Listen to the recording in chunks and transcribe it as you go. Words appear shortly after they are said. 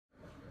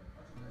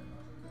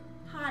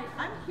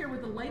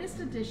latest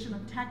edition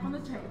of Tech on the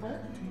Table,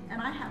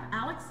 and I have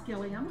Alex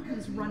Gilliam,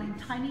 who's running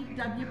Tiny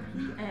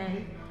WPA,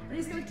 and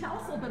he's going to tell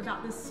us a little bit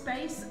about this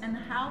space and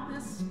how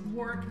this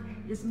work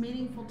is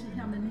meaningful to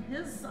him in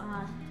his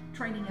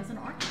training as an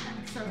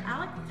architect. So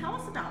Alex, tell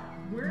us about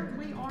where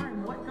we are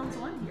and what goes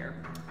on here.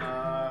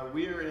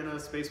 We are in a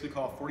space we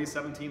call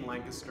 4017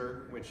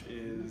 Lancaster, which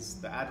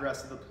is the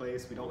address of the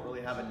place. We don't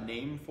really have a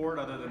name for it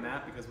other than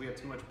that because we have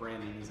too much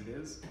branding as it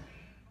is.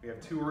 We have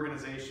two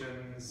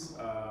organizations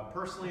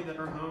personally that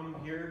are home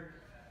here,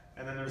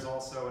 and then there's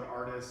also an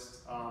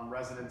artist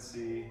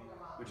residency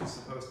which is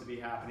supposed to be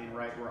happening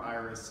right where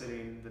Ira is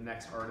sitting. The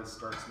next artist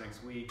starts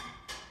next week.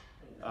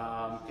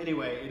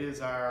 Anyway, it is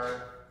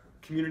our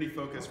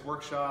community-focused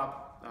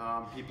workshop.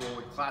 People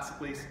would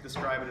classically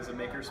describe it as a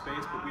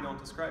makerspace, but we don't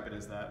describe it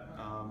as that.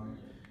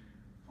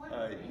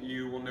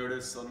 You will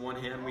notice on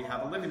one hand we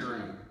have a living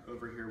room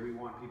over here. We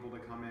want people to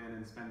come in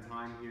and spend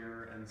time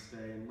here and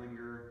stay and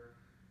linger,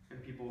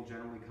 and people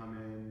generally come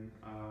in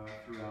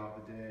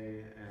throughout the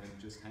day and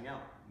just hang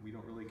out. We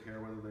don't really care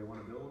whether they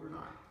want to build or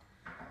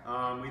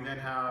not. We then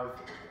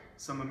have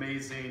some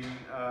amazing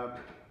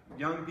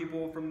young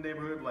people from the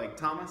neighborhood like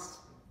Thomas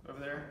over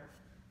there.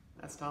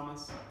 That's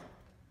Thomas.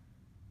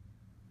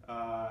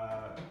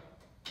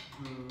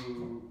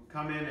 Who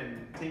come in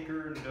and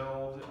tinker and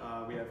build.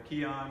 We have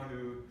Keon,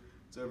 who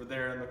is over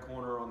there in the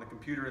corner on the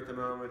computer at the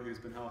moment, who's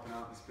been helping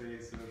out in the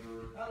space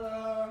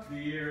over the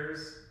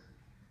years.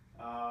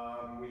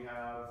 We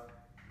have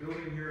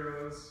Building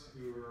Heroes,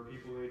 who are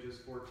people ages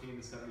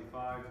 14 to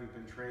 75, who've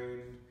been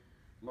trained,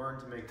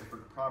 learned to make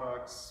different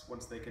products.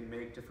 Once they can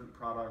make different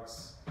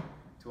products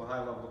to a high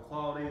level of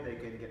quality, they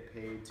can get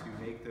paid to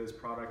make those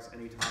products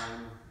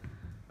anytime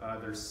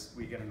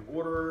we get an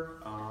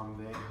order.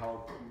 They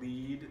help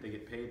lead, they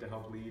get paid to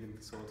help lead and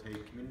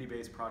facilitate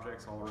community-based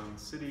projects all around the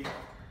city.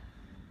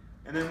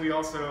 And then we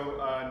also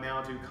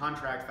now do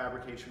contract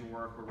fabrication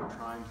work where we're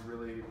trying to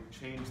really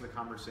change the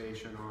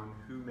conversation on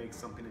who makes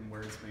something and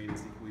where it's made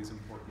is equally as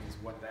important as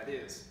what that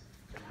is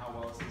and how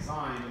well it's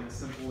designed. And a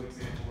simple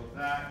example of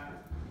that,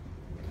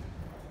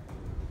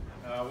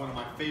 one of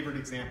my favorite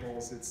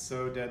examples, it's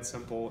so dead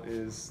simple,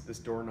 is this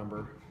door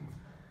number.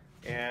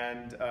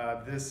 And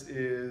this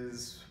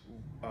is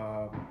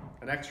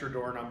an extra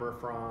door number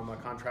from a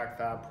contract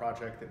fab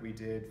project that we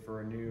did for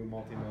a new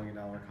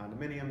multi-million-dollar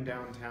condominium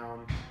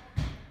downtown.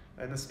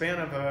 In the span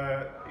of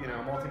a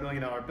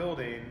multi-million-dollar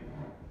building,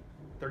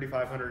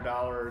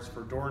 $3,500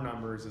 for door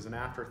numbers is an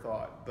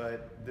afterthought.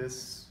 But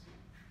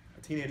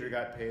a teenager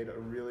got paid a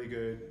really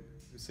good,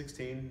 he was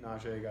 16,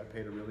 Najee got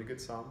paid a really good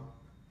sum,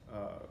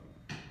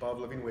 above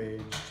living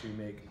wage, to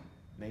make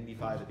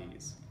 95 of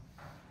these.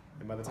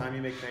 And by the time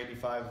you make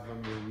 95 of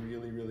them, you're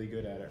really, really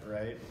good at it,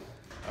 right?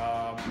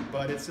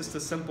 But it's just a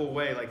simple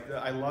way.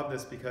 I love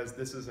this because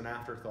this is an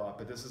afterthought,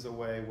 but this is a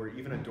way where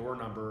even a door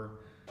number,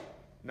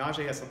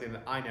 Najee has something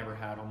that I never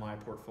had on my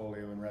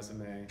portfolio and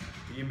resume.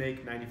 You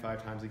make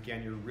 95 times,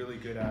 again, you're really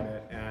good at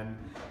it. And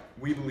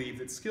we believe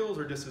that skills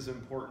are just as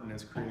important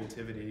as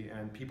creativity,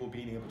 and people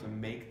being able to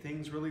make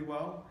things really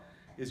well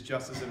is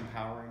just as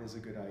empowering as a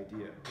good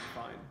idea,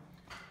 I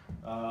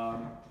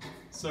find.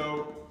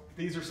 So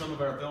these are some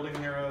of our building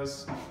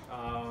heroes.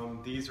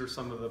 These are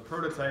some of the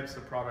prototypes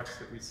of products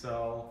that we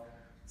sell.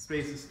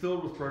 Space is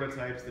filled with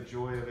prototypes. The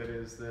joy of it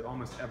is that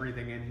almost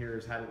everything in here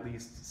has had at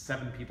least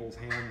 7 people's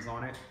hands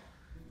on it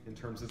in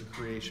terms of the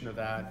creation of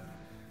that.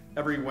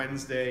 Every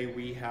Wednesday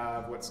we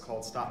have what's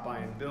called Stop By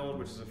and Build,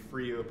 which is a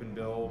free open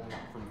build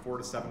from 4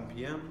 to 7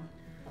 p.m.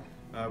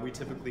 We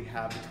typically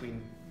have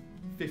between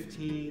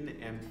 15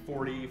 and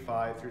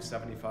 45 through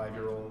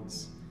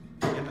 75-year-olds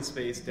in the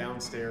space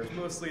downstairs,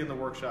 mostly in the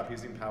workshop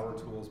using power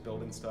tools,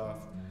 building stuff.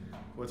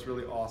 What's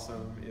really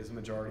awesome is the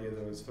majority of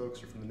those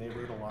folks are from the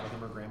neighborhood. A lot of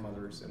them are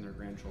grandmothers and their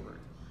grandchildren.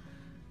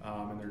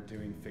 And they're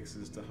doing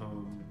fixes to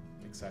home,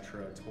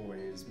 etc.,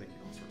 toys, making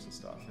all sorts of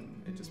stuff, and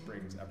it just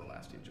brings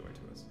everlasting joy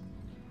to us.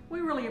 We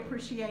really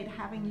appreciate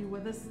having you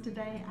with us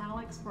today,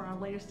 Alex, for our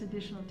latest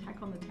edition of Tech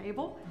on the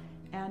Table.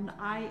 And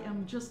I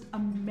am just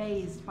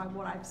amazed by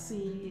what I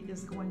see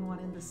is going on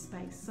in this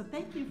space. So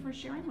thank you for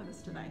sharing with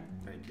us today.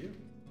 Thank you.